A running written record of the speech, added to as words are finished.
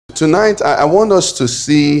tonight I want us to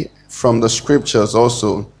see from the scriptures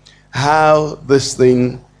also how this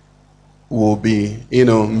thing will be,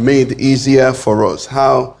 made easier for us.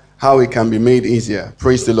 How it can be made easier.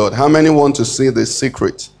 Praise the Lord. How many want to see the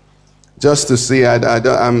secret? Just to see,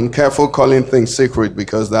 I'm careful calling things secret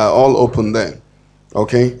because they're all open there.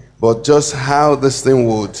 Okay? But just how this thing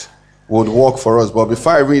would work for us. But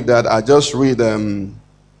before I read that, I just read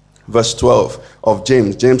verse 12 of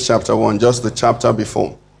James chapter 1, just the chapter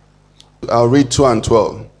before. I'll read 2 and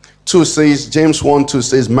 12. 2 says, James 1:2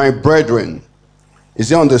 says, my brethren,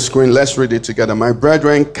 is it on the screen? Let's read it together. My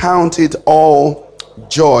brethren, count it all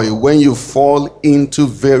joy when you fall into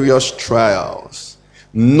various trials,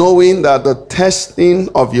 knowing that the testing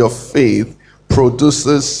of your faith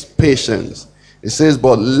produces patience. It says,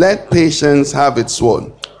 but let patience have its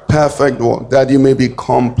what? Perfect work, that you may be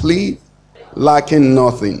complete, lacking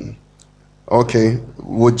nothing. Okay,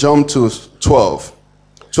 we'll jump to 12.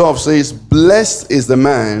 12 says, blessed is the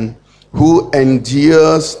man who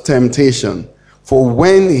endures temptation, for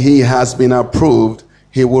when he has been approved,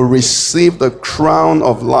 he will receive the crown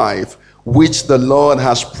of life, which the Lord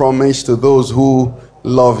has promised to those who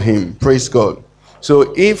love him. Praise God.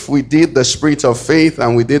 So if we did the spirit of faith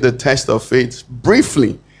and we did the test of faith,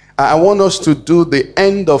 briefly, I want us to do the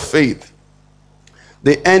end of faith.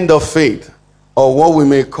 The end of faith, or what we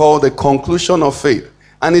may call the conclusion of faith.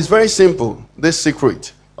 And it's very simple. This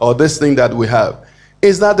secret, or this thing that we have,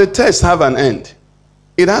 is that the tests have an end.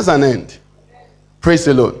 It has an end. Praise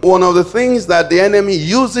the Lord. One of the things that the enemy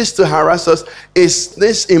uses to harass us is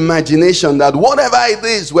this imagination that whatever it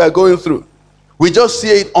is we're going through, we just see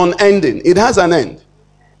it unending. It has an end.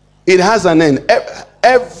 It has an end.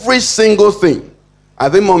 Every single thing. I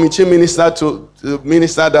think Mommy Chi ministered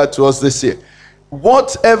that to us this year.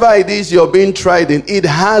 Whatever it is you're being tried in, it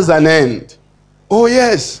has an end. Oh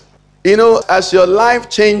yes. As your life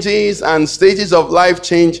changes and stages of life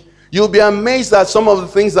change, you'll be amazed at some of the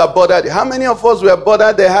things that bothered you. How many of us were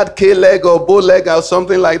bothered they had K-leg or bow leg or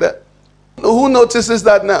something like that? Who notices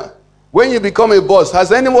that now? When you become a boss,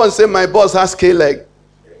 has anyone said my boss has K-leg?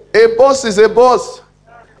 A boss is a boss.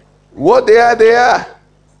 What they are, they are.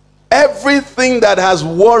 Everything that has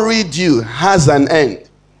worried you has an end.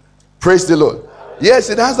 Praise the Lord. Yes,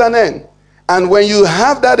 it has an end. And when you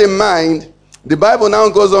have that in mind, the Bible now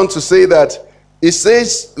goes on to say that, it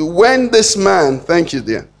says, when this man, thank you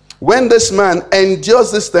dear, when this man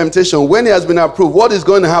endures this temptation, when he has been approved, what is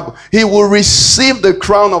going to happen? He will receive the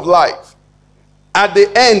crown of life. At the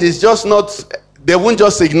end, it's just not, they won't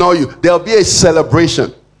just ignore you. There'll be a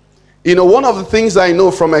celebration. One of the things I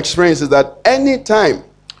know from experience is that anytime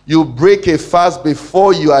you break a fast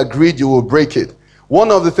before you agreed you will break it,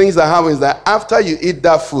 one of the things that happens is that after you eat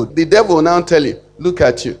that food, the devil will now tell you, look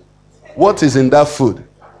at you. What is in that food?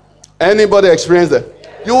 Anybody experience that?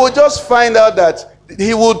 You will just find out that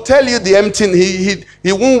he will tell you the empty.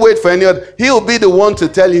 He won't wait for any other. He will be the one to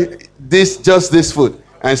tell you just this food.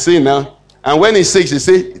 And see now. And when he's 6, you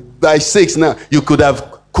say, by 6 now, you could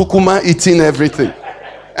have kukuma eating everything.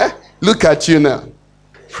 Look at you now.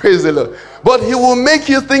 Praise the Lord. But he will make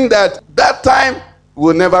you think that time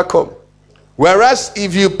will never come. Whereas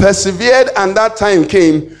if you persevered and that time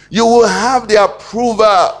came, you will have the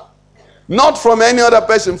approval. Not from any other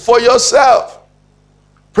person, for yourself.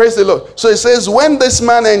 Praise the Lord. So it says, when this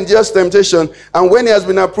man endures temptation and when he has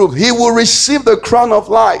been approved, he will receive the crown of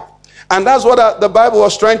life. And that's what the Bible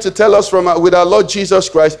was trying to tell us with our Lord Jesus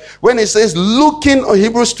Christ. When it says, looking,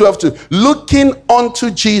 Hebrews 12:2, looking unto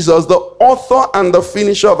Jesus, the author and the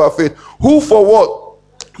finisher of our faith, who for what?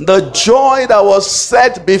 The joy that was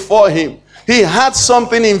set before him. He had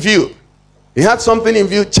something in view. He had something in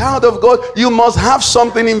view. Child of God, you must have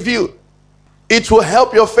something in view. It will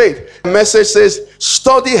help your faith. The message says,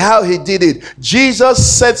 study how he did it.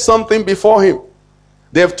 Jesus set something before him.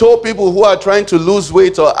 They've told people who are trying to lose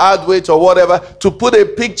weight or add weight or whatever to put a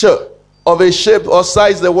picture of a shape or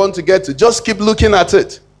size they want to get to. Just keep looking at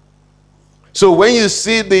it. So when you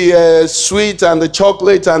see the sweet and the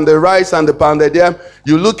chocolate and the rice and the pounded yam,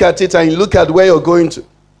 you look at it and you look at where you're going to.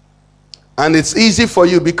 And it's easy for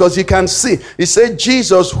you because you can see. He said,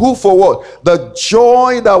 Jesus, who for what? The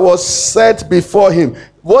joy that was set before him.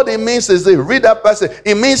 What it means is, read that passage.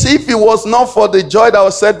 It means if it was not for the joy that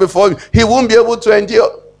was set before him, he wouldn't be able to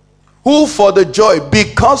endure. Who for the joy?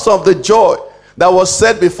 Because of the joy that was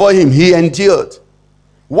set before him, he endured.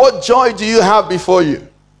 What joy do you have before you?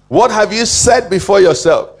 What have you set before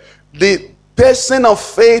yourself? The person of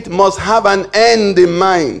faith must have an end in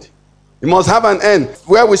mind. You must have an end.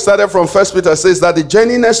 Where we started from, 1 Peter says that the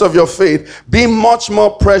genuineness of your faith, being much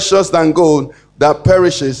more precious than gold that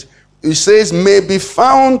perishes, It says, may be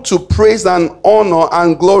found to praise and honor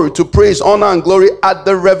and glory, to praise, honor, and glory at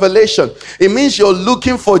the revelation. It means you're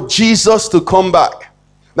looking for Jesus to come back.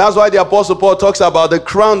 That's why the Apostle Paul talks about the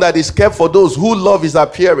crown that is kept for those who love his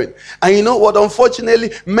appearing. And you know what?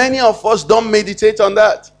 Unfortunately, many of us don't meditate on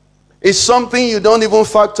that. It's something you don't even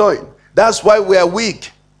factor in. That's why we are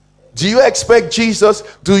weak. Do you expect Jesus?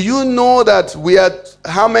 Do you know that we are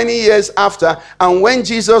how many years after? And when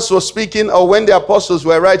Jesus was speaking, or when the apostles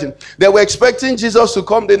were writing, they were expecting Jesus to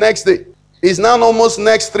come the next day. It's now almost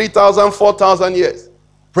next 3,000, 4,000 years.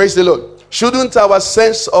 Praise the Lord. Shouldn't our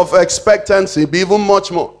sense of expectancy be even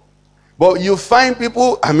much more? But you find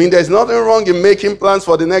people, I mean, there's nothing wrong in making plans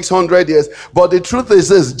for the next 100 years. But the truth is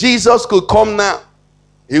this, Jesus could come now.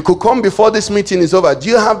 He could come before this meeting is over. Do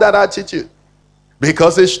you have that attitude?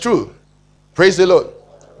 Because it's true. Praise the Lord.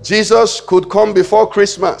 Jesus could come before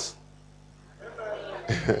Christmas.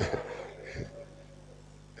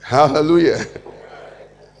 Hallelujah.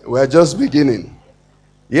 We're just beginning.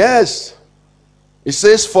 Yes. It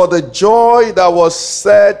says, for the joy that was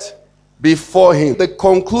set before him. The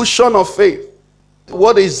conclusion of faith.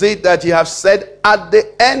 What is it that you have said at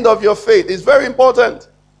the end of your faith? It's very important.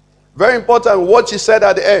 Very important what you said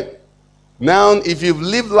at the end. Now, if you've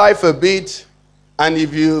lived life a bit, and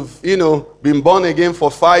if you've, been born again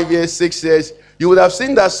for 5 years, 6 years, you would have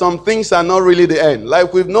seen that some things are not really the end.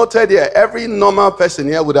 Like we've noted here, every normal person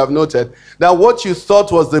here would have noted that what you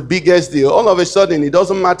thought was the biggest deal, all of a sudden it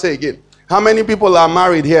doesn't matter again. How many people are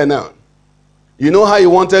married here now? You know how you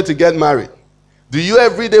wanted to get married. Do you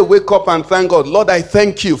every day wake up and thank God, Lord, I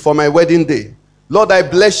thank you for my wedding day. Lord, I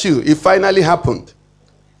bless you. It finally happened.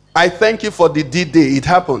 I thank you for the D-Day. It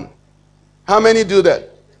happened. How many do that?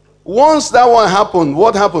 Once that one happened,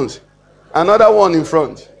 what happens? Another one in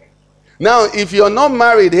front. Now, if you're not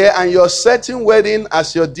married here and you're setting wedding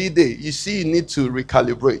as your D-Day, you see you need to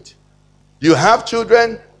recalibrate. You have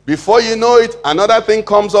children, before you know it, another thing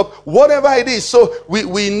comes up, whatever it is. So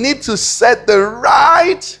we need to set the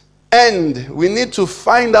right end. We need to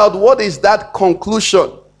find out what is that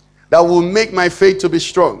conclusion that will make my faith to be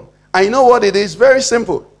strong. And you know what it is? Very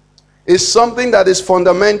simple. It's something that is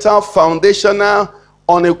fundamental, foundational,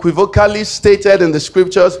 unequivocally stated in the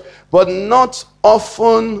scriptures, but not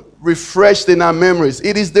often refreshed in our memories.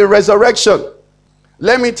 It is the resurrection.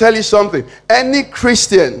 Let me tell you something. Any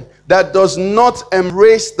Christian that does not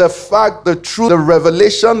embrace the fact, the truth, the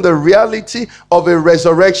revelation, the reality of a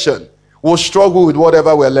resurrection will struggle with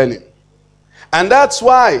whatever we're learning. And that's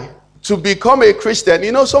why to become a Christian,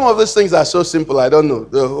 some of these things are so simple, I don't know.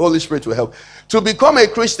 The Holy Spirit will help. To become a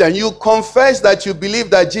Christian, you confess that you believe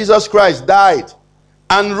that Jesus Christ died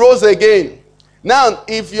and rose again. Now,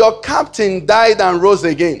 if your captain died and rose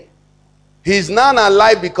again, he's now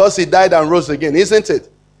alive because he died and rose again, isn't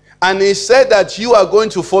it? And he said that you are going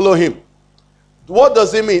to follow him. What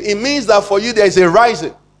does it mean? It means that for you there is a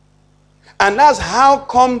rising. And that's how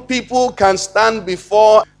come people can stand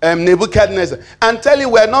before Nebuchadnezzar and tell you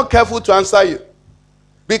we're not careful to answer you.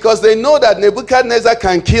 Because they know that Nebuchadnezzar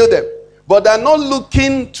can kill them. But they're not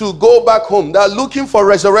looking to go back home. They're looking for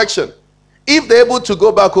resurrection. If they're able to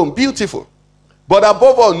go back home, beautiful. But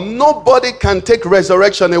above all, nobody can take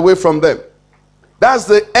resurrection away from them. That's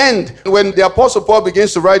the end. When the Apostle Paul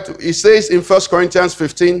begins to write, he says in 1 Corinthians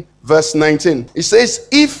 15, verse 19, he says,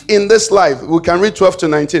 if in this life, we can read 12 to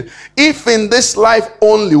 19, if in this life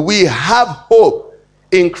only we have hope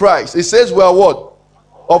in Christ, it says we are what?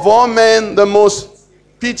 Of all men, the most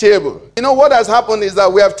pitiable. What has happened is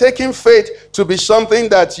that we have taken faith to be something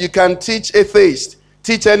that you can teach atheists.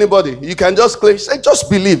 Teach anybody. You can just claim, say, just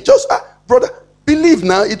believe. Brother, believe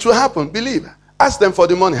now. It will happen. Believe. Ask them for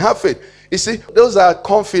the money. Have faith. You see, those are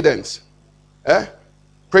confidence.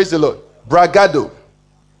 Praise the Lord. Bragado.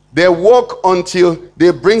 They walk until they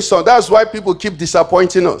bring some. That's why people keep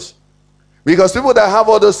disappointing us. Because people that have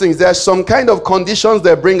all those things, there's some kind of conditions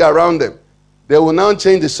they bring around them. They will now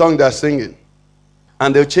change the song they're singing.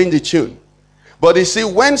 And they'll change the tune. But you see,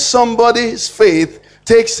 when somebody's faith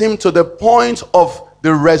takes him to the point of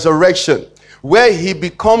the resurrection, where he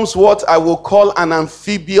becomes what I will call an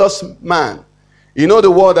amphibious man. The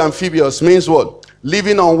word amphibious means what?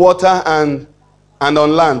 Living on water and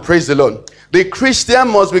on land. Praise the Lord. The Christian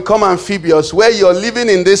must become amphibious, where you're living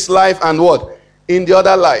in this life and what? In the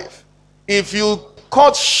other life. If you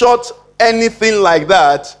cut short anything like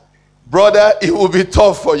that, brother, it will be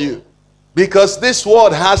tough for you. Because this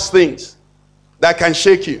world has things that can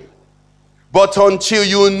shake you. But until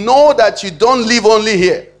you know that you don't live only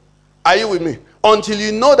here, are you with me? Until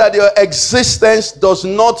you know that your existence does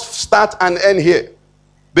not start and end here.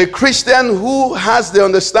 The Christian who has the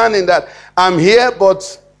understanding that I'm here,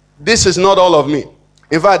 but this is not all of me.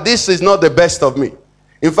 In fact, this is not the best of me.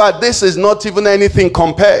 In fact, this is not even anything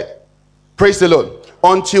compared. Praise the Lord.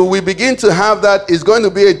 Until we begin to have that, it's going to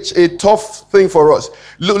be a tough thing for us.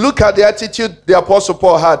 Look at the attitude the Apostle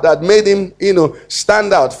Paul had that made him,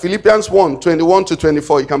 stand out. Philippians 1, 21 to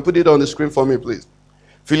 24. You can put it on the screen for me, please.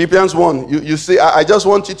 Philippians 1. You see, I just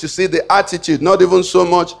want you to see the attitude, not even so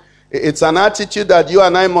much. It's an attitude that you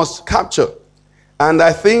and I must capture. And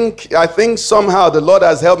I think somehow the Lord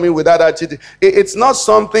has helped me with that attitude. It's not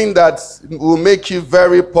something that will make you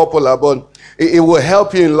very popular, but it will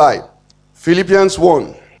help you in life. Philippians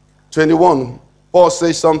 1, 21, Paul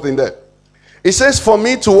says something there. He says, for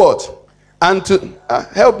me to what? And to,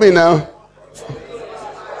 help me now.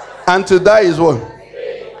 And to die is what?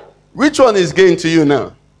 Which one is gain to you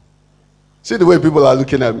now? See the way people are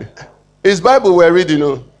looking at me. It's Bible we're reading,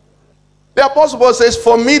 The Apostle Paul says,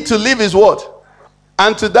 for me to live is what?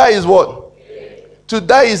 And to die is what? To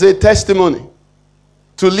die is a testimony.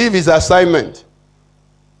 To live is assignment.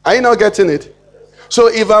 Are you not getting it? So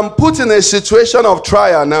if I'm put in a situation of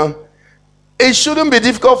trial now, it shouldn't be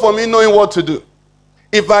difficult for me knowing what to do.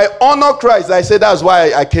 If I honor Christ, I say that's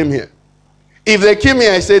why I came here. If they kill me,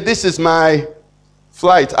 I say this is my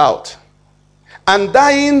flight out. And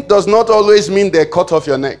dying does not always mean they cut off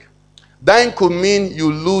your neck. Dying could mean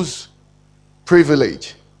you lose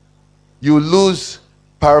privilege. You lose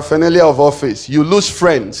paraphernalia of office. You lose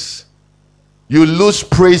friends. You lose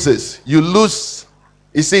praises. You lose.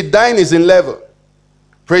 You see, dying is in level.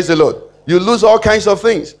 Praise the Lord. You lose all kinds of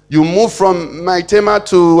things. You move from Maitema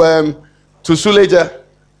to Suleja.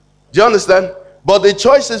 Do you understand? But the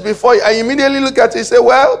choice is before you. I immediately look at it and say,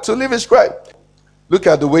 well, to live is Christ. Look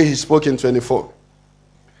at the way he spoke in 24.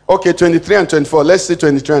 Okay, 23 and 24. Let's see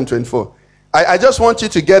 23 and 24. I just want you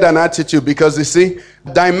to get an attitude because you see,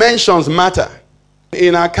 dimensions matter.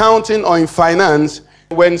 In accounting or in finance,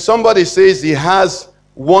 when somebody says he has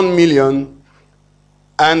 1 million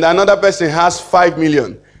and another person has 5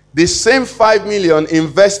 million, the same 5 million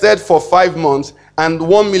invested for 5 months and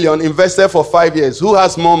 1 million invested for 5 years. Who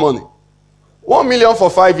has more money? 1 million for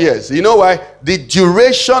 5 years. You know why? The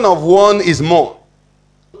duration of one is more.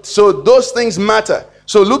 So those things matter.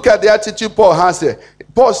 So look at the attitude Paul has here.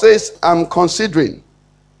 Paul says, I'm considering,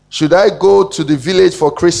 should I go to the village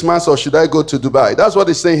for Christmas or should I go to Dubai? That's what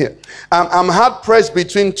he's saying here. I'm hard pressed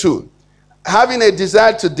between two. Having a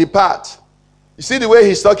desire to depart. You see the way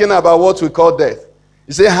he's talking about what we call death.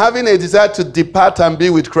 He said having a desire to depart and be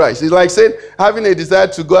with Christ. It's like saying having a desire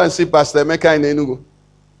to go and see Pastor Emeka in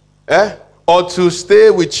Enugu. Or to stay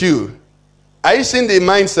with you. Are you seeing the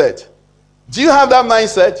mindset? Do you have that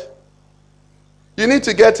mindset? You need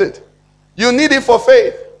to get it. You need it for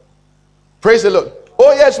faith. Praise the Lord.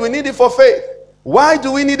 Oh yes, we need it for faith. Why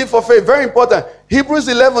do we need it for faith? Very important. Hebrews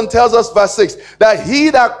 11 tells us, verse 6, that he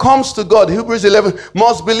that comes to God, Hebrews 11,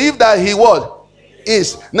 must believe that he what?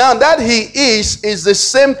 Is. Now that he is the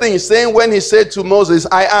same thing saying when he said to Moses,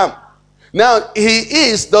 I am. Now he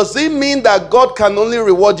is, does it mean that God can only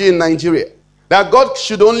reward you in Nigeria? That God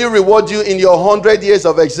should only reward you in your 100 years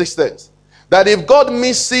of existence? That if God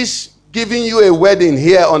misses giving you a wedding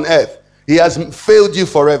here on earth, he has failed you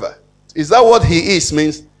forever? Is that what he is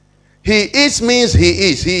means? He is means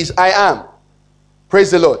he is. He is I am.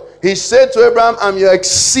 Praise the Lord. He said to Abraham, I'm your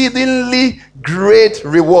exceedingly great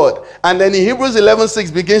reward. And then in Hebrews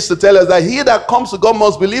 11:6 begins to tell us that he that comes to God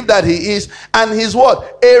must believe that he is, and he's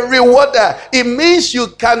what? A rewarder. It means you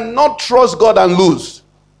cannot trust God and lose.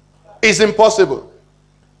 It's impossible.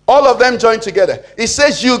 All of them join together. It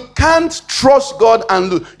says you can't trust God and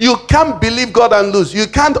lose. You can't believe God and lose. You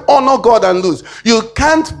can't honor God and lose. You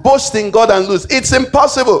can't boast in God and lose. It's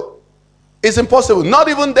impossible. It's impossible. Not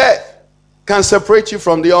even death can separate you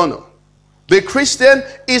from the honor. The Christian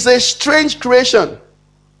is a strange creation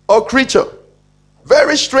or creature.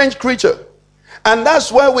 Very strange creature. And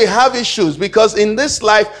that's why we have issues, because in this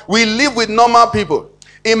life we live with normal people.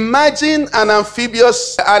 Imagine an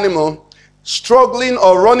amphibious animal struggling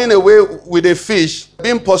or running away with a fish,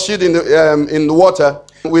 being pursued in the water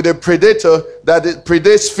with a predator that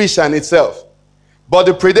predates fish and itself. But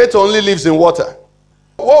the predator only lives in water.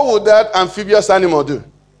 What would that amphibious animal do?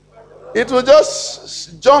 It will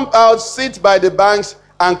just jump out, sit by the banks,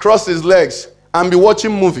 and cross his legs and be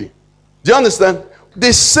watching movie. Do you understand?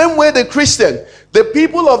 The same way the Christian, the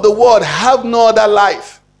people of the world have no other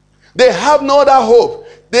life. They have no other hope.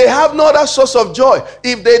 They have no other source of joy.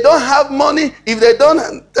 If they don't have money, if they don't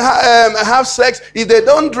have sex, if they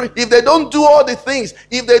don't drink, if they don't do all the things,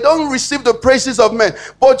 if they don't receive the praises of men.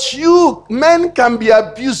 But you, men can be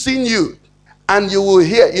abusing you. And you will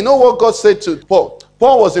hear. You know what God said to Paul?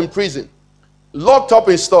 Paul was in prison, locked up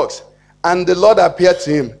in stocks. And the Lord appeared to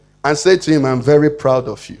him and say to him, I'm very proud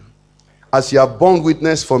of you. As you have borne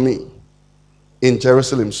witness for me in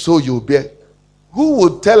Jerusalem, so you'll be. Who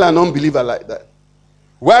would tell an unbeliever like that?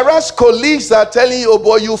 Whereas colleagues are telling you, oh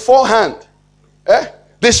boy, you forehand.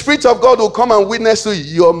 The Spirit of God will come and witness to you.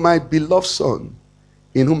 You're my beloved son.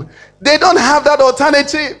 In whom they don't have that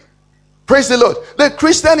alternative. Praise the Lord. The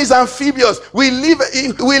Christian is amphibious. We live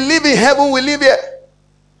in heaven, we live here.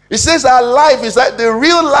 It says our life is like the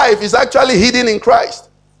real life is actually hidden in Christ.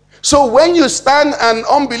 So when you stand and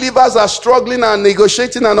unbelievers are struggling and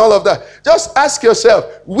negotiating and all of that, just ask yourself,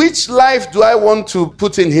 which life do I want to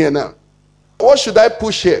put in here now? What should I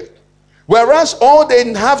push here? Whereas all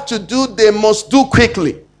they have to do, they must do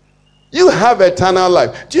quickly. You have eternal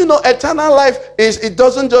life. Do you know eternal life it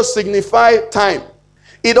doesn't just signify time.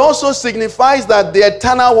 It also signifies that the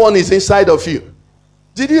eternal one is inside of you.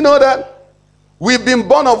 Did you know that? We've been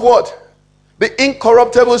born of what? The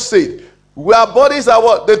incorruptible seed. Our bodies are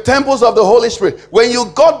what? The temples of the Holy Spirit. When you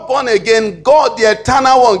got born again, God, the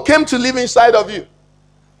eternal one, came to live inside of you.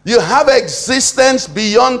 You have existence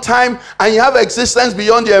beyond time, and you have existence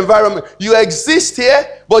beyond your environment. You exist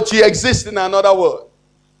here, but you exist in another world.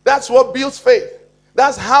 That's what builds faith.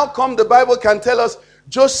 That's how come the Bible can tell us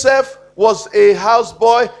Joseph was a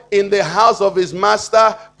houseboy in the house of his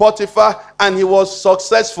master Potiphar, and he was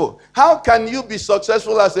successful. How can you be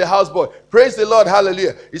successful as a houseboy? Praise the Lord,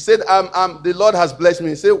 hallelujah. He said, the Lord has blessed me.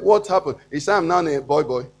 He said, what happened? He said, I'm now a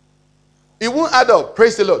boy. It won't add up,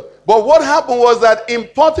 praise the Lord. But what happened was that in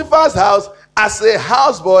Potiphar's house, as a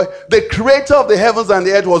houseboy, the creator of the heavens and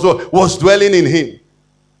the earth was dwelling in him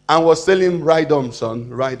and was telling him, ride on, son,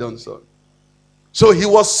 ride on, son. So he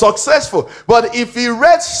was successful. But if he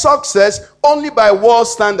read success only by world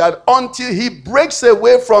standard until he breaks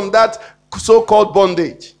away from that so-called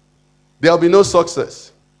bondage, there'll be no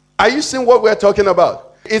success. Are you seeing what we're talking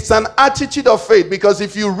about? It's an attitude of faith, because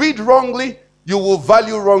if you read wrongly, you will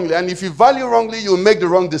value wrongly. And if you value wrongly, you will make the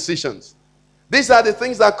wrong decisions. These are the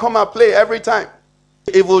things that come at play every time.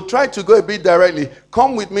 If we'll try to go a bit directly,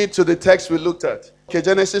 come with me to the text we looked at. Okay,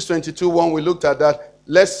 Genesis 22:1, we looked at that.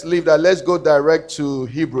 Let's leave that. Let's go direct to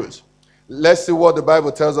Hebrews. Let's see what the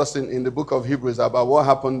Bible tells us in the book of Hebrews about what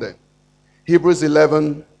happened there. Hebrews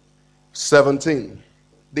 11:17.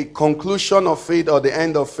 The conclusion of faith, or the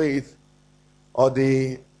end of faith, or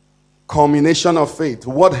the culmination of faith.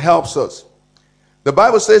 What helps us? The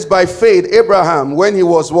Bible says, by faith, Abraham, when he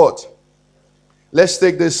was what? Let's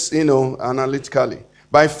take this, analytically.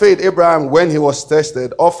 By faith, Abraham, when he was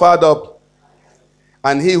tested, offered up,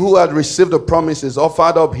 and he who had received the promises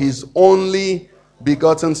offered up his only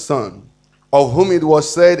begotten son, of whom it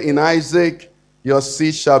was said, in Isaac your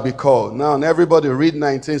seed shall be called. Now, everybody read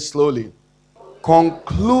 19 slowly.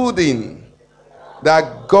 Concluding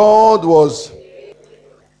that God was...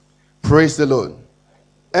 Praise the Lord.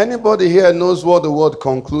 Anybody here knows what the word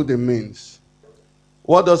concluding means?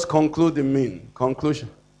 What does concluding mean? Conclusion.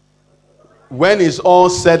 When it's all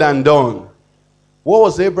said and done. What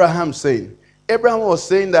was Abraham saying? Abraham was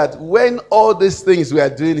saying that when all these things we are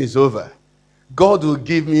doing is over, God will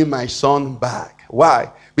give me my son back. Why?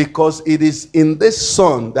 Because it is in this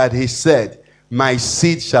son that he said, my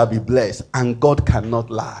seed shall be blessed, and God cannot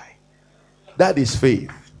lie. That is faith.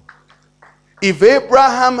 If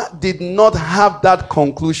Abraham did not have that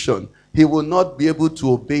conclusion, he will not be able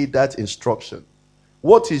to obey that instruction.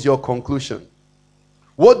 What is your conclusion?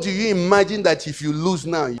 What do you imagine that if you lose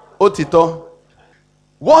now? Otito,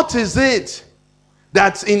 what is it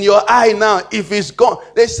that's in your eye now if it's gone?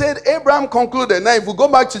 They said Abraham concluded. Now if we go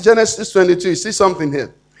back to Genesis 22, you see something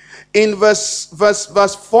here. In verse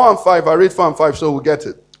 4 and 5, I read 4 and 5 so we'll get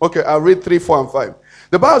it. Okay, I'll read 3, 4 and 5.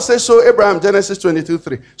 The Bible says, so Abraham, Genesis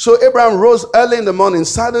 22:3. So Abraham rose early in the morning,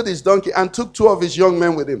 saddled his donkey, and took 2 of his young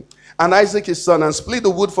men with him, and Isaac his son, and split the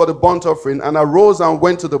wood for the burnt offering, and arose and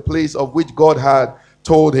went to the place of which God had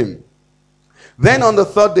told him. Then on the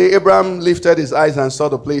 3rd day, Abraham lifted his eyes and saw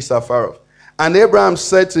the place afar off. And Abraham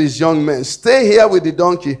said to his young men, stay here with the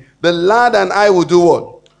donkey. The lad and I will do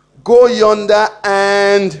what? Go yonder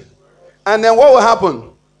and then what will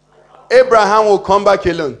happen? Abraham will come back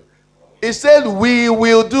alone. He said, we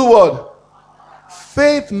will do what?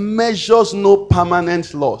 Faith measures no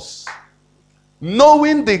permanent loss.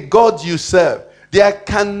 Knowing the God you serve, there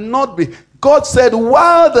cannot be. God said,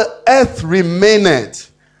 while the earth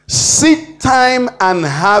remaineth, seed time and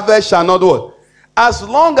harvest shall not what? As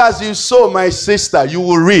long as you sow, my sister, you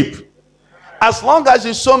will reap. As long as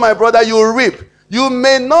you sow, my brother, you will reap. You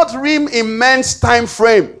may not reap immense time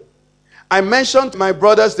frame. I mentioned to my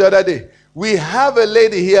brothers the other day, we have a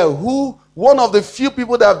lady here who, one of the few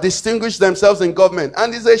people that have distinguished themselves in government,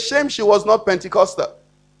 and it's a shame she was not Pentecostal.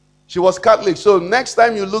 She was Catholic. So next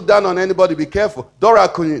time you look down on anybody, be careful. Dora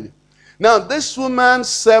Akunyili. Now, this woman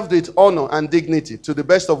served with honor and dignity, to the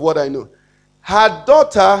best of what I know. Her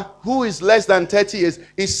daughter, who is less than 30 years,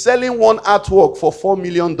 is selling one artwork for $4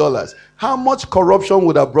 million. How much corruption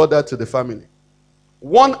would have brought that to the family?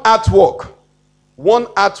 One artwork. One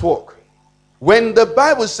artwork. When the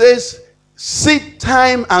Bible says, seed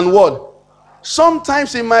time and what?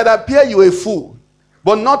 Sometimes it might appear you a fool,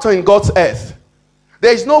 but not in God's earth.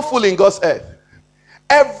 There is no fool in God's earth.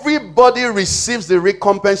 Everybody receives the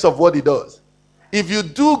recompense of what he does. If you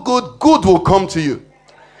do good, good will come to you.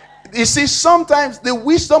 You see, sometimes the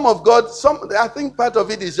wisdom of God, I think part of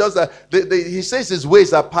it is just that he says his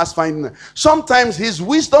ways are past finding. Sometimes his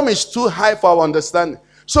wisdom is too high for our understanding.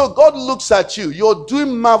 So God looks at you, you're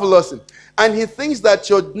doing marvelous, and he thinks that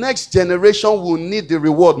your next generation will need the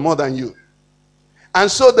reward more than you. And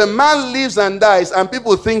so the man lives and dies, and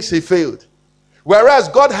people think he failed. Whereas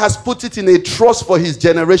God has put it in a trust for his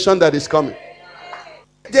generation that is coming.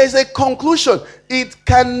 There's a conclusion. It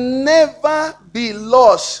can never be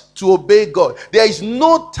lost to obey God. There is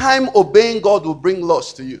no time obeying God will bring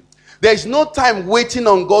loss to you. There is no time waiting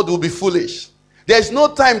on God will be foolish. There is no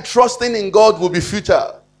time trusting in God will be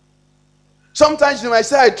futile. Sometimes you might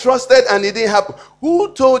say, I trusted and it didn't happen.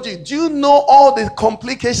 Who told you? Do you know all the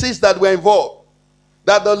complications that were involved?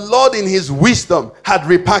 That the Lord in his wisdom had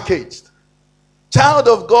repackaged. Child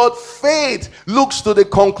of God, faith looks to the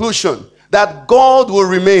conclusion that God will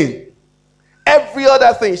remain. Every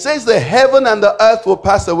other thing, it says the heaven and the earth will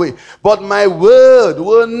pass away, but my word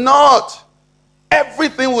will not.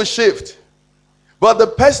 Everything will shift. But the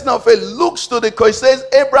person of faith looks to the, it says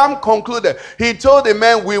Abraham concluded, he told the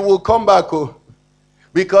man, we will come back,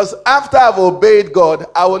 because after I've obeyed God,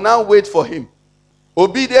 I will now wait for him.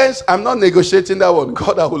 Obedience, I'm not negotiating that one.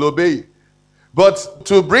 God, I will obey you. But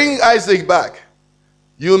to bring Isaac back,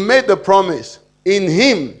 you made the promise. In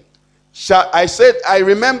him, I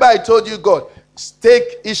remember I told you, God, take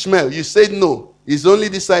Ishmael. You said no. It's only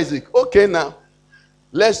this Isaac. Okay, now,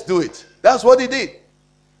 let's do it. That's what he did.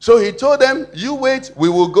 So he told them, you wait, we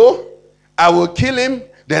will go. I will kill him.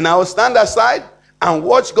 Then I will stand aside and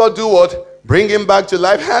watch God do what? Bring him back to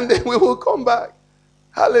life, and then we will come back.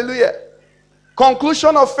 Hallelujah.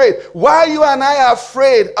 Conclusion of faith. Why you and I are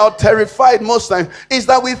afraid or terrified most times is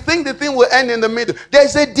that we think the thing will end in the middle.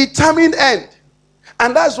 There's a determined end.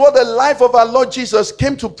 And that's what the life of our Lord Jesus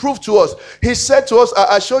came to prove to us. He said to us,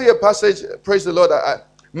 I'll show you a passage, praise the Lord,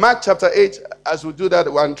 Mark chapter 8, as we do that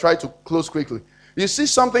and try to close quickly. You see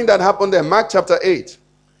something that happened there, Mark chapter 8.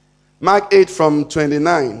 Mark 8 from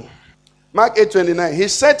 29. Mark 8:29. He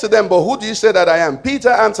said to them, but who do you say that I am? Peter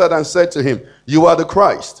answered and said to him, you are the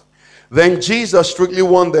Christ. Then Jesus strictly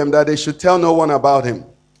warned them that they should tell no one about him.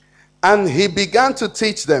 And he began to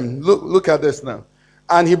teach them. Look at this now.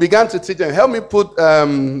 And he began to teach them. Help me put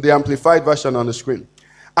the amplified version on the screen.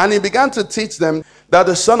 And he began to teach them that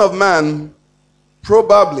the Son of Man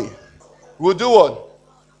probably will do what?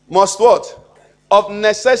 Must what? Of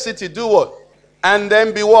necessity do what? And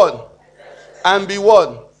then be what? And be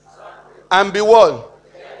what? And be what?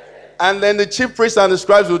 And then the chief priests and the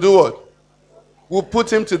scribes will do what? Will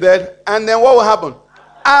put him to death. And then what will happen?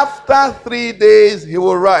 After 3 days, he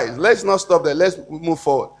will rise. Let's not stop there. Let's move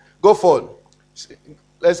forward. Go forward.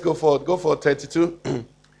 Let's go forward. Go for 32.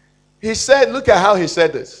 He said, look at how he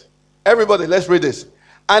said this. Everybody, let's read this.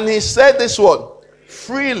 And he said this word,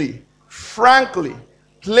 freely, frankly,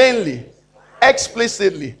 plainly,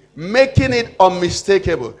 explicitly, making it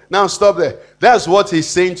unmistakable. Now stop there. That's what he's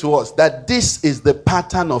saying to us, that this is the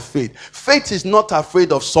pattern of faith. Faith is not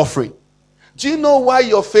afraid of suffering. Do you know why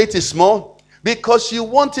your faith is small? Because you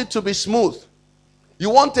want it to be smooth. You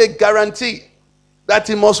want a guarantee that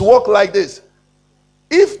it must work like this.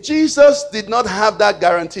 If Jesus did not have that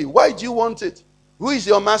guarantee, why do you want it? Who is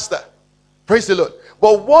your master? Praise the Lord.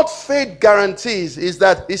 But what faith guarantees is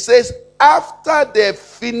that it says, after they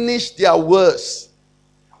finish their works,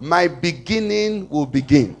 my beginning will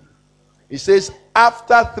begin. It says,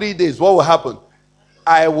 after 3 days, what will happen?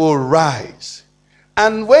 I will rise.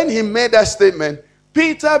 And when he made that statement,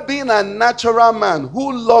 Peter, being a natural man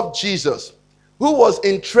who loved Jesus, who was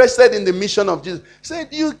interested in the mission of Jesus, said,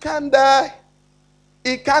 you can't die.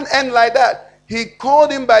 It can't end like that. He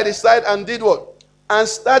called him by the side and did what? And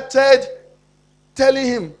started telling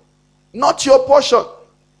him, not your portion.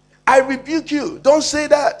 I rebuke you. Don't say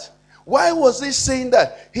that. Why was he saying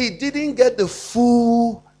that? He didn't get the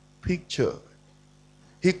full picture.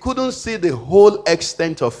 He couldn't see the whole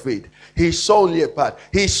extent of faith. He saw only a part.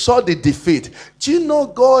 He saw the defeat. Do you know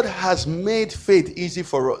God has made faith easy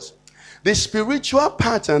for us? The spiritual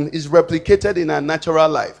pattern is replicated in our natural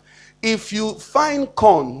life. If you find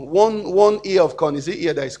corn, one ear of corn, is it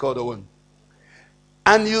ear that is called or one?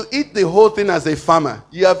 And you eat the whole thing as a farmer,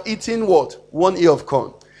 you have eaten what? One ear of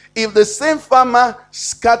corn. If the same farmer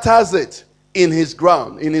scatters it in his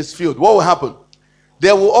ground, in his field, what will happen?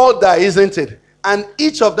 They will all die, isn't it? And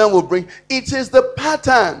each of them will bring. It is the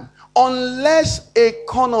pattern. Unless a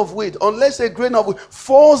corn of wheat, unless a grain of wheat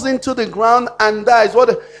falls into the ground and dies.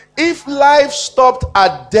 If life stopped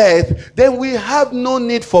at death, then we have no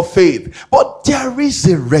need for faith. But there is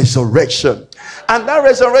a resurrection. And that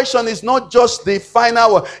resurrection is not just the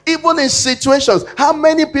final one. Even in situations, how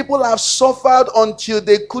many people have suffered until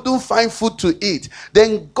they couldn't find food to eat?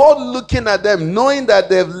 Then God, looking at them, knowing that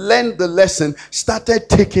they've learned the lesson, started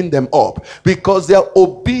taking them up because their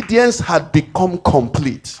obedience had become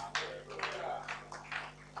complete.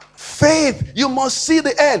 Faith, you must see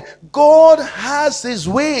the end. God has his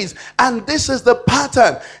ways, and this is the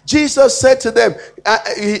pattern. Jesus said to them,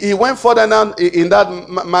 he went further now in that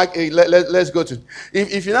mark. Let's go to,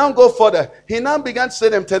 if you now go further, he now began to say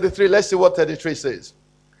them 33. Let's see what 33 says.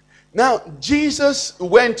 Now, Jesus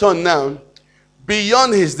went on now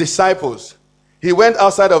beyond his disciples. He went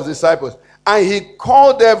outside of disciples, and he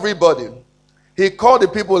called everybody. He called the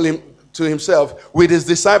people to himself with his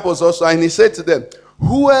disciples also, and he said to them,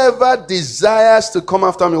 whoever desires to come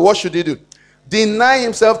after me, what should he do? Deny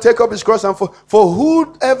himself, take up his cross, and for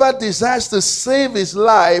whoever desires to save his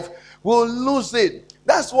life will lose it.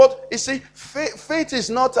 That's what, you see, faith is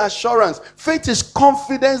not assurance. Faith is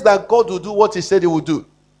confidence that God will do what he said he will do.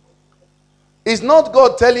 It's not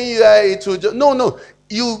God telling you it will do. No.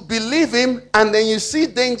 You believe him, and then you see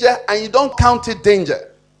danger, and you don't count it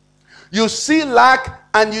danger. You see lack,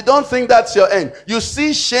 and you don't think that's your end. You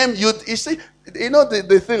see shame, you see. You know,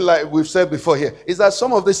 the thing, like we've said before here, is that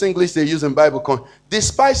some of this English they use in Bible,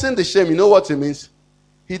 despising the shame, you know what it means?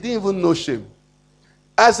 He didn't even know shame.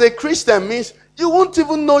 As a Christian means, you won't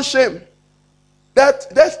even know shame.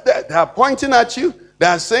 That they are pointing at you, they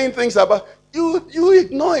are saying things about you, you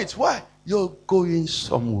ignore it. Why? You're going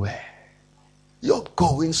somewhere. You're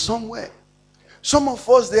going somewhere. Some of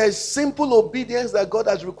us, there is simple obedience that God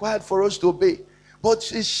has required for us to obey, but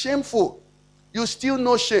it's shameful. You still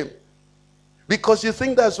know shame. Because you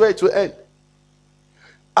think that's where it will end.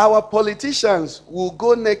 Our politicians will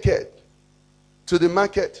go naked to the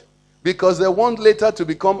market because they want later to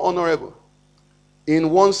become honorable in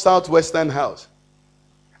one southwestern house.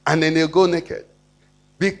 And then they'll go naked.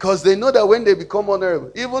 Because they know that when they become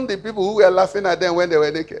honorable, even the people who were laughing at them when they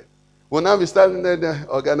were naked will now be standing there,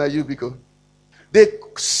 Organa Yubico. They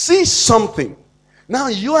see something. Now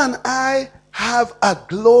you and I have a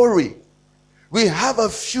glory. We have a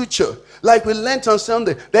future. Like we learned on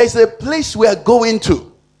Sunday, there is a place we are going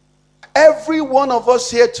to. Every one of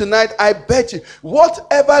us here tonight, I bet you,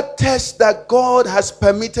 whatever test that God has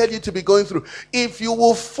permitted you to be going through, if you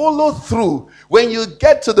will follow through, when you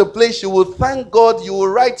get to the place, you will thank God, you will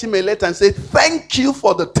write him a letter and say, thank you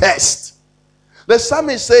for the test. The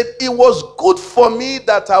psalmist said, it was good for me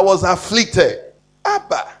that I was afflicted.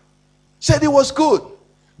 Abba said it was good.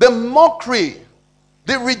 The mockery,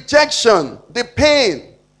 the rejection, the pain,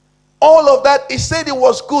 all of that, he said it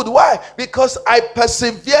was good. Why? Because I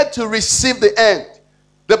persevered to receive the end.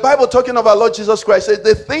 The Bible talking of our Lord Jesus Christ says,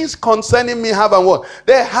 the things concerning me have an what?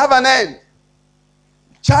 They have an end.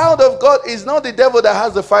 Child of God is not the devil that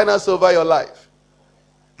has the final say over your life.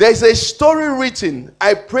 There's a story written.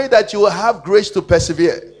 I pray that you will have grace to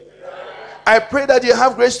persevere. I pray that you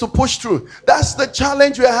have grace to push through. That's the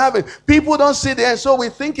challenge we're having. People don't see the end, so we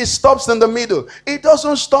think it stops in the middle. It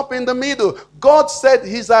doesn't stop in the middle. God said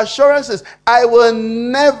his assurances, I will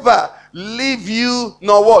never leave you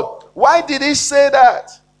nor what? Why did he say that?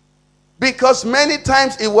 Because many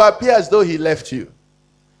times it will appear as though he left you.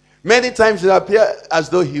 Many times it will appear as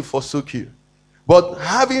though he forsook you. But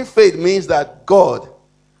having faith means that God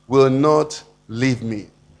will not leave me.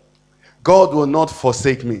 God will not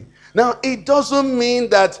forsake me. Now, it doesn't mean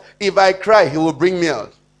that if I cry, he will bring me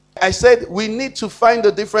out. I said we need to find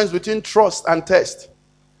the difference between trust and test.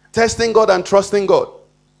 Testing God and trusting God.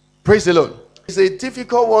 Praise the Lord. It's a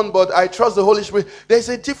difficult one, but I trust the Holy Spirit. There's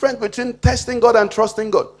a difference between testing God and trusting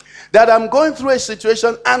God. That I'm going through a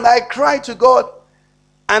situation and I cry to God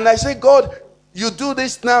and I say, God, you do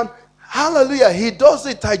this now. Hallelujah. He does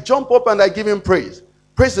it. I jump up and I give him praise.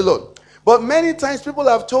 Praise the Lord. But many times people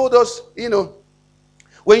have told us,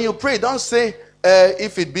 when you pray, don't say,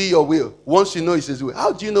 if it be your will. Once you know it's his will.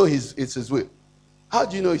 How do you know it's his will? How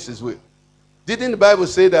do you know it's his will? Didn't the Bible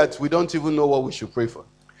say that we don't even know what we should pray for?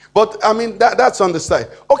 But, that's on the side.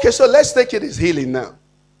 Okay, so let's take it as healing now.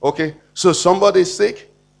 Okay, so somebody's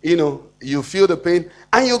sick. you feel the pain,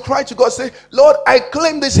 and you cry to God, say, Lord, I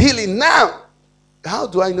claim this healing now. How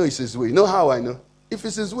do I know it's his will? You know how I know? If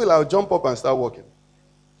it's his will, I'll jump up and start walking.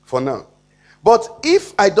 For now. But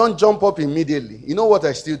if I don't jump up immediately, you know what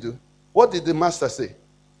I still do? What did the master say?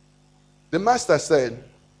 The master said,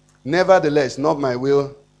 nevertheless, not my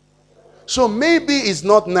will. So maybe it's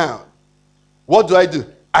not now. What do?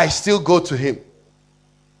 I still go to him.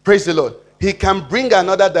 Praise the Lord. He can bring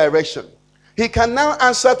another direction. He can now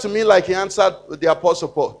answer to me like he answered the Apostle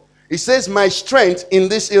Paul. He says, my strength in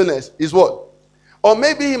this illness is what? Or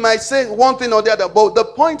maybe he might say one thing or the other. But the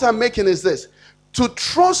point I'm making is this. To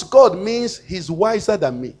trust God means he's wiser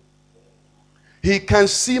than me. He can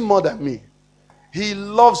see more than me. He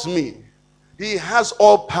loves me. He has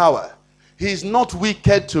all power. He's not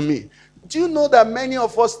wicked to me. Do you know that many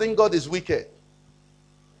of us think God is wicked?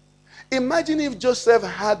 Imagine if Joseph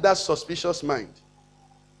had that suspicious mind.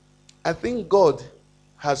 I think God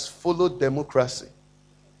has followed democracy.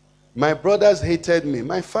 My brothers hated me.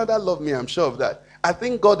 My father loved me, I'm sure of that. I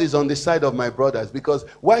think God is on the side of my brothers, because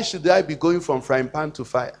why should I be going from frying pan to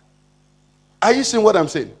fire? Are you seeing what I'm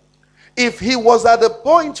saying? If he was at the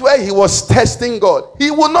point where he was testing God,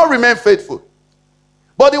 he would not remain faithful.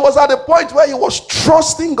 But he was at the point where he was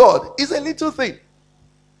trusting God. It's a little thing.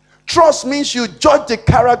 Trust means you judge the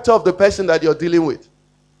character of the person that you're dealing with.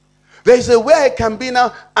 There is a way I can be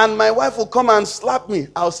now, and my wife will come and slap me.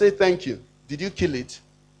 I'll say, thank you. Did you kill it?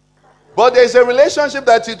 But there's a relationship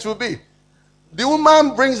that it will be. The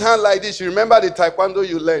woman brings her like this. You remember the taekwondo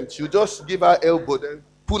you learned. You just give her elbow, then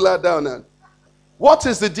pull her down. And what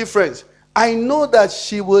is the difference? I know that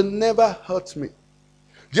she will never hurt me.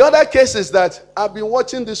 The other case is that I've been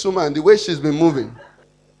watching this woman, the way she's been moving.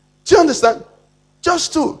 Do you understand?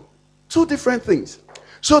 Just two different things.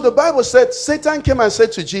 So the Bible said, Satan came and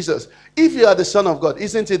said to Jesus, if you are the Son of God,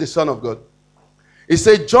 isn't he the Son of God? He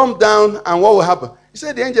said, jump down, and what will happen? He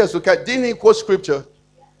said the angels will catch. Didn't he quote scripture?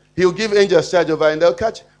 He'll give angels charge over and they'll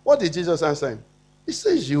catch. What did Jesus answer him? He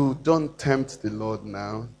says, you don't tempt the Lord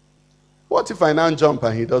now. What if I now jump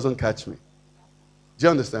and he doesn't catch me? Do you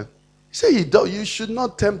understand? He said, you should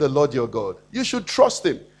not tempt the Lord your God. You should trust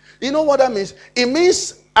him. You know what that means? It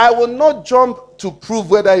means I will not jump to prove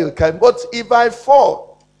whether he'll catch me. But if I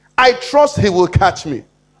fall, I trust he will catch me.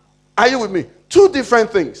 Are you with me? Two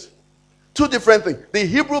different things. Two different things. The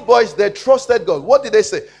Hebrew boys, they trusted God. What did they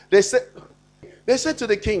say? They said to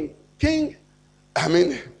the king,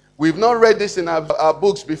 we've not read this in our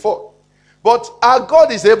books before. But our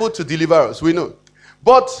God is able to deliver us, we know.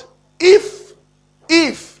 But if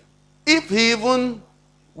he even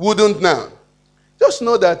wouldn't now, just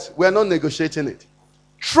know that we're not negotiating it.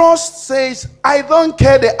 Trust says, I don't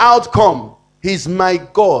care the outcome. He's my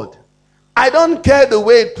God. I don't care the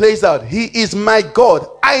way it plays out. He is my God.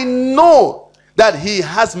 I know that he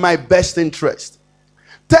has my best interest.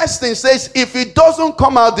 Testing says, if it doesn't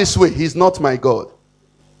come out this way, he's not my God.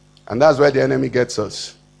 And that's where the enemy gets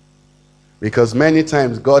us. Because many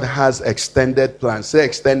times God has extended plans. Say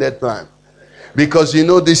extended plan. Because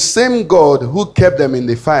the same God who kept them in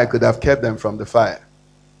the fire could have kept them from the fire.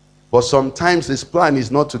 But sometimes his plan is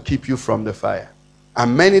not to keep you from the fire.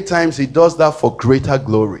 And many times he does that for greater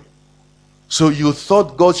glory. So you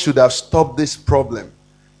thought God should have stopped this problem,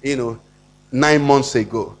 9 months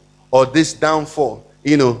ago. Or this downfall,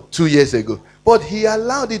 2 years ago. But he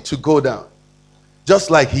allowed it to go down. Just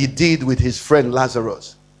like he did with his friend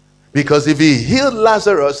Lazarus. Because if he healed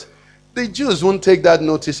Lazarus, the Jews won't take that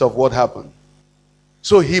notice of what happened.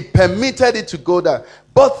 So he permitted it to go down.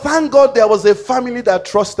 But thank God there was a family that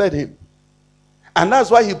trusted him. And that's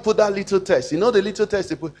why he put that little test. The little test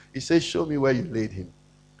he put? He says, show me where you laid him.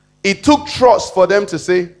 It took trust for them to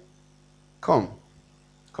say, come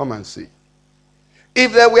and see.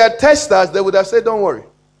 If there were testers, they would have said, don't worry.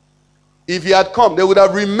 If he had come, they would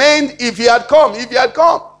have remained. If he had come. If he had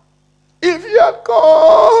come.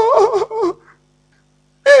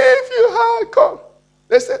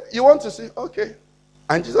 They said, you want to see? Okay.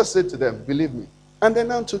 And Jesus said to them, believe me. And they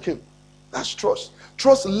now took him. That's trust.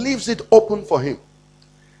 Trust leaves it open for him.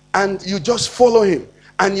 And you just follow him.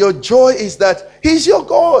 And your joy is that he's your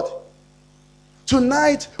God.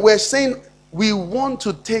 Tonight, we're saying we want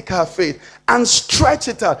to take our faith and stretch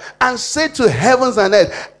it out and say to heavens and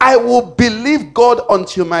earth, I will believe God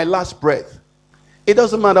until my last breath. It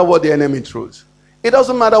doesn't matter what the enemy throws. It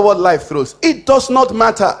doesn't matter what life throws. It does not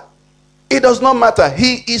matter. It does not matter.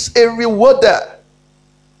 He is a rewarder.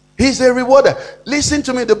 He's a rewarder. Listen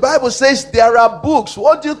to me. The Bible says there are books.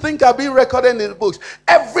 What do you think are being recorded in the books?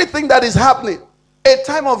 Everything that is happening. A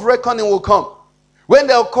time of reckoning will come. When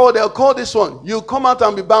they'll call this one. You come out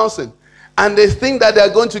and be bouncing. And they think that they are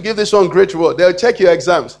going to give this one great reward. They'll check your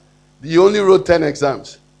exams. You only wrote 10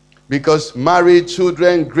 exams. Because married,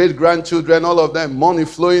 children, great-grandchildren, all of them, money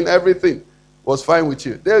flowing, everything was fine with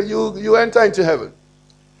you. There you enter into heaven.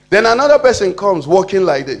 Then another person comes walking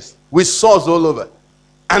like this, with swords all over.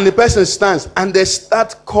 And the person stands, and they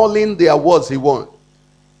start calling their words he won.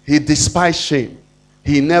 He despised shame.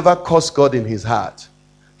 He never cursed God in his heart.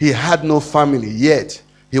 He had no family, yet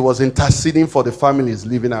he was interceding for the families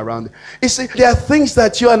living around him. You see, there are things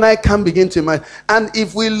that you and I can't begin to imagine. And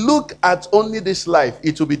if we look at only this life,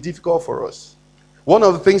 it will be difficult for us. One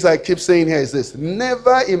of the things I keep saying here is this: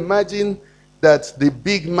 never imagine that the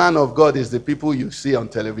big man of God is the people you see on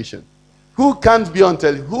television. Who can't be on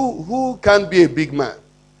television? Who can't be a big man?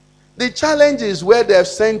 The challenge is where they have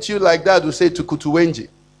sent you like that, we say to Kutuwenji.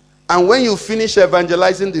 And when you finish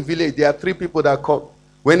evangelizing the village, there are 3 people that come.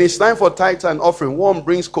 When it's time for tithe and offering, one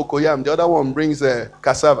brings cocoyam, the other one brings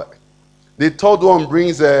cassava. The third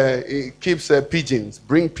one keeps pigeons,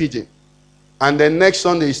 bring pigeon. And then next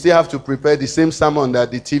Sunday, you still have to prepare the same sermon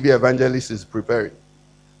that the TV evangelist is preparing.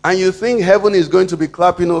 And you think heaven is going to be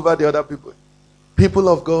clapping over the other people. People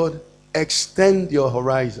of God, extend your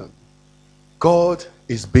horizon. God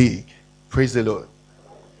is big. Praise the Lord.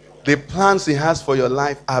 The plans he has for your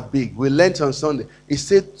life are big. We learned on Sunday. He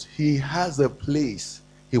said he has a place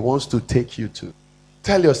he wants to take you to.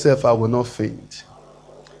 Tell yourself, I will not faint.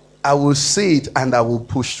 I will see it and I will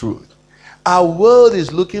push through it. Our world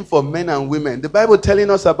is looking for men and women. The Bible telling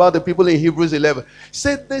us about the people in Hebrews 11.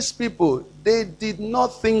 Said these people, they did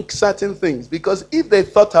not think certain things, because if they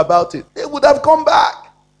thought about it, they would have come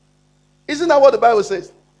back. Isn't that what the Bible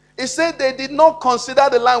says? It said they did not consider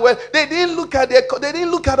the land well. They didn't look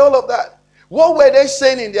at all of that. What were they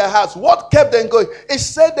saying in their hearts? What kept them going? It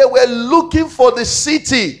said they were looking for the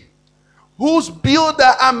city whose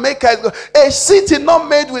builder and maker is God. A city not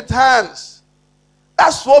made with hands.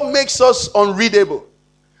 That's what makes us unreadable.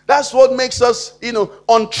 That's what makes us,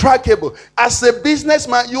 untrackable. As a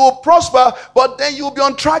businessman, you will prosper, but then you will be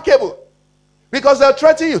untrackable. Because they'll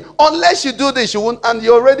threaten you. Unless you do this, you won't. And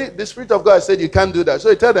the Spirit of God said you can't do that. So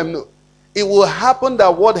you tell them no. It will happen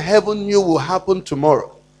that what heaven knew will happen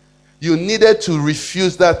tomorrow. You needed to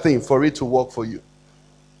refuse that thing for it to work for you.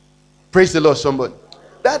 Praise the Lord, somebody.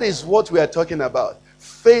 That is what we are talking about.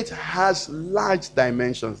 Faith has large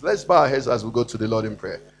dimensions. Let's bow our heads as we go to the Lord in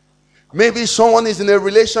prayer. Maybe someone is in a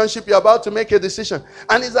relationship, you're about to make a decision.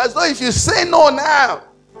 And it's as though if you say no now,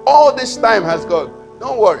 all this time has gone.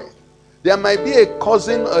 Don't worry. There might be a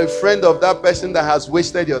cousin or a friend of that person that has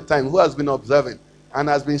wasted your time, who has been observing and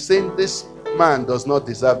has been saying, this man does not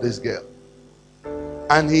deserve this girl.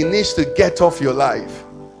 And he needs to get off your life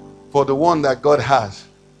for the one that God has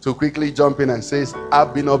to quickly jump in and says,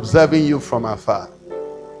 I've been observing you from afar.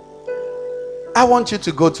 I want you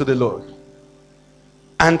to go to the Lord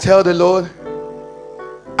and tell the Lord,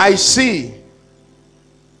 I see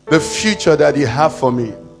the future that you have for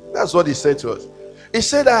me. That's what he said to us. He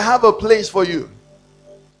said, I have a place for you.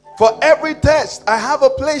 For every test, I have a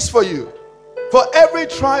place for you. For every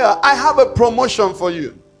trial, I have a promotion for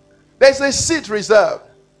you. There's a seat reserved.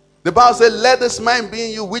 The Bible said, let this mind be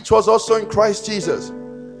in you, which was also in Christ Jesus.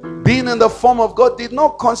 Being in the form of God, did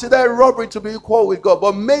not consider a robbery to be equal with God,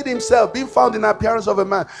 but made himself, being found in appearance of a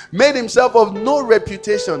man, made himself of no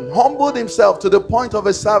reputation, humbled himself to the point of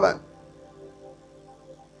a servant.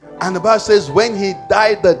 And the Bible says, when he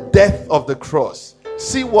died the death of the cross,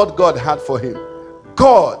 see what God had for him.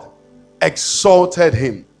 God exalted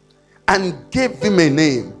him and gave him a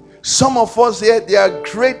name. Some of us here, their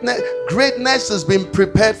greatness has been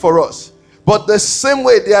prepared for us. But the same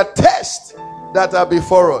way, there are tests that are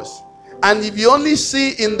before us. And if you only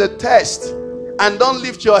see in the test and don't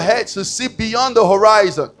lift your head to see beyond the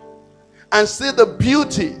horizon and see the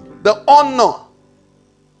beauty, the honor,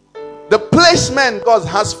 the placement God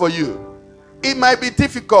has for you, it might be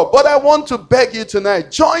difficult. But I want to beg you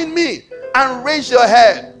tonight, join me and raise your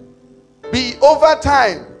head. Be over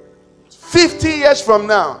time, 50 years from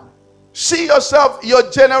now, see yourself, your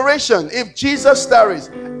generation, if Jesus tarries,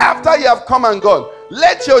 after you have come and gone,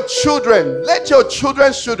 let your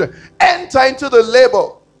children's children enter into the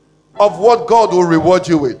labor of what God will reward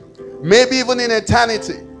you with. Maybe even in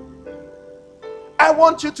eternity. I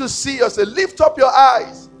want you to see yourself. Lift up your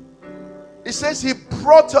eyes. It says he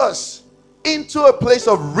brought us into a place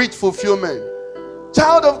of rich fulfillment.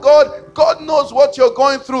 Child of God, God knows what you're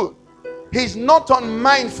going through. He's not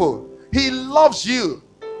unmindful. He loves you.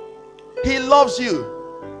 He loves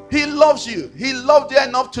you. He loves you. He loved you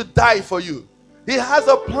enough to die for you. He has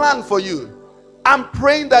a plan for you. I'm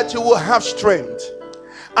praying that you will have strength.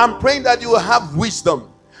 I'm praying that you will have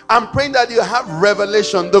wisdom. I'm praying that you have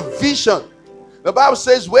revelation, the vision. The Bible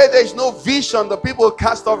says where there is no vision, the people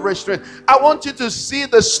cast off restraint. I want you to see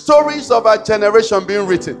the stories of our generation being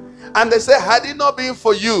written. And they say, had it not been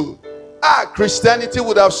for you, Christianity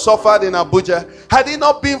would have suffered in Abuja. Had it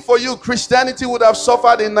not been for you, Christianity would have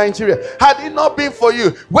suffered in Nigeria. Had it not been for you,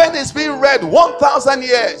 when it's been read 1,000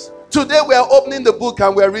 years, today we are opening the book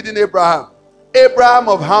and we are reading Abraham. Abraham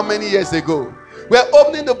of how many years ago? We are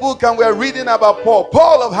opening the book and we are reading about Paul.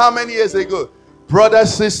 Paul of how many years ago? Brother,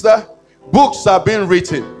 sister, books are being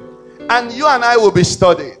written. And you and I will be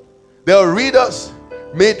studying. They'll read us.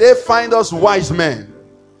 May they find us wise men.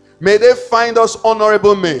 May they find us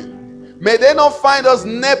honorable men. May they not find us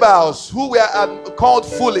neighbors who were called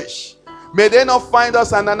foolish. May they not find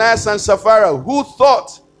us Ananias and Sapphira who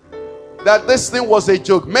thought that this thing was a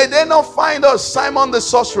joke. May they not find us Simon the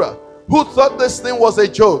sorcerer who thought this thing was a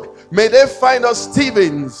joke. May they find us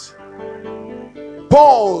Stephens,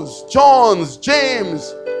 Pauls, Johns,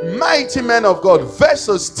 James, mighty men of God,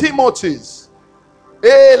 vessels, Timothys.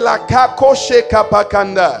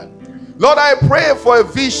 Lord, I pray for a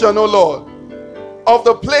vision, oh Lord, of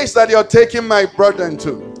the place that you're taking my brethren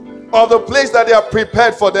to, of the place that you are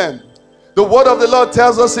prepared for them. The word of the Lord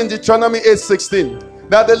tells us in Deuteronomy 8:16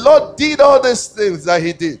 that the Lord did all these things that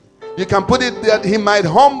he did. You can put it that he might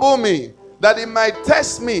humble me, that he might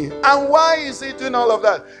test me. And why is he doing all of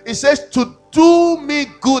that? He says to do me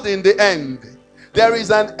good in the end. There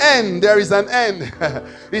is an end. There is an end.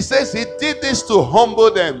 He says he did this to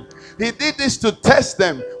humble them. He did this to test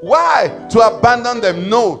them. Why? To abandon them?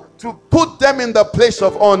 No. To put them in the place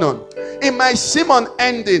of honor. It might seem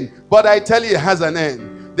unending, but I tell you it has an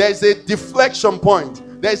end. There's a deflection point.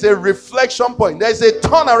 There's a reflection point. There's a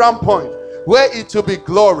turnaround point where it will be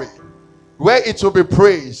glory, where it will be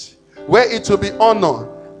praise, where it will be honor.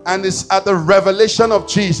 And it's at the revelation of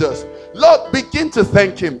Jesus. Lord, begin to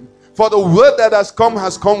thank him. For the word that has come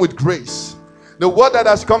with grace. The word that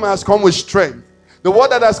has come with strength. The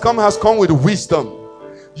word that has come with wisdom.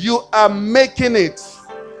 You are making it.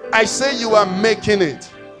 I say you are making it.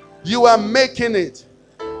 You are making it.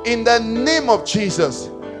 In the name of Jesus.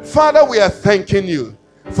 Father, we are thanking you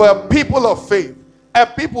for a people of faith. A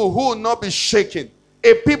people who will not be shaken.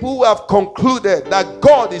 A people who have concluded that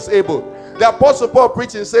God is able. The Apostle Paul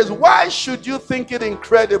preaching says, why should you think it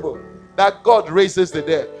incredible that God raises the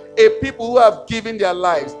dead? A people who have given their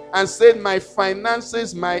lives and said, my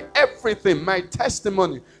finances, my everything, my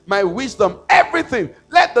testimony, my wisdom, everything,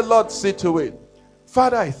 let the Lord see to it.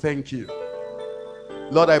 Father, I thank you.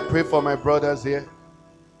 Lord, I pray for my brothers here.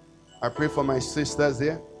 I pray for my sisters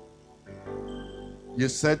here. You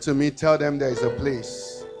said to me, tell them there is a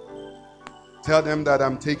place. Tell them that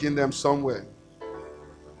I'm taking them somewhere.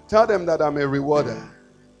 Tell them that I'm a rewarder.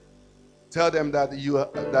 Tell them that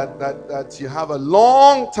you have a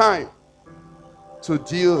long time to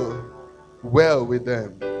deal well with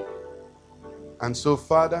them. And so,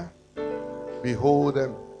 Father, behold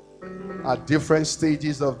them at different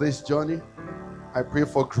stages of this journey. I pray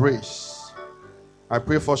for grace. I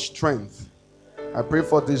pray for strength. I pray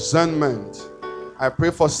for discernment. I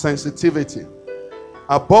pray for sensitivity.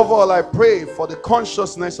 Above all, I pray for the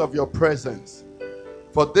consciousness of your presence.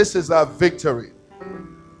 For this is our victory.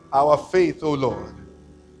 Our faith, O Lord.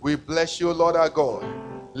 We bless you, Lord our God.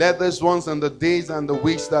 Let these ones in the days and the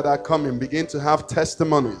weeks that are coming begin to have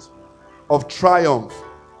testimonies of triumph.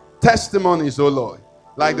 Testimonies, O Lord.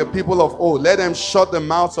 Like the people of old. Let them shut the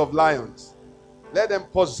mouths of lions. Let them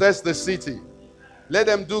possess the city. Let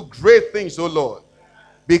them do great things, O Lord.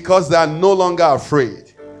 Because they are no longer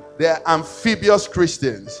afraid. They are amphibious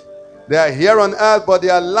Christians. They are here on earth, but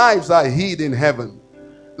their lives are hid in heaven.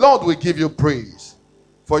 Lord, we give you praise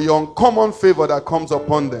for your uncommon favor that comes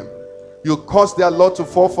upon them. You cause their lot to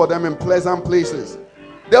fall for them in pleasant places.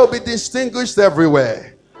 They will be distinguished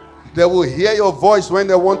everywhere. They will hear your voice when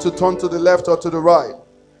they want to turn to the left or to the right.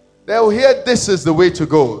 They will hear this is the way to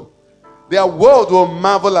go. Their world will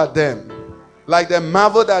marvel at them. Like they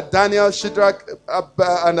marveled at Daniel, Shadrach,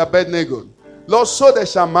 and Abednego. Lord, so they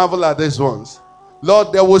shall marvel at these ones.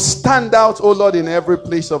 Lord, they will stand out, oh Lord, in every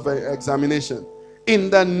place of examination. In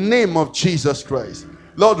the name of Jesus Christ.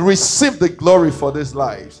 Lord, receive the glory for these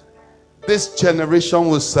lives. This generation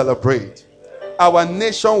will celebrate. Our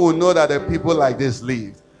nation will know that the people like this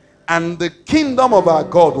live. And the kingdom of our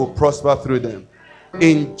God will prosper through them.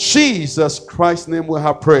 In Jesus Christ's name we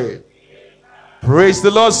have prayed. Praise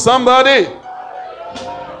the Lord, somebody.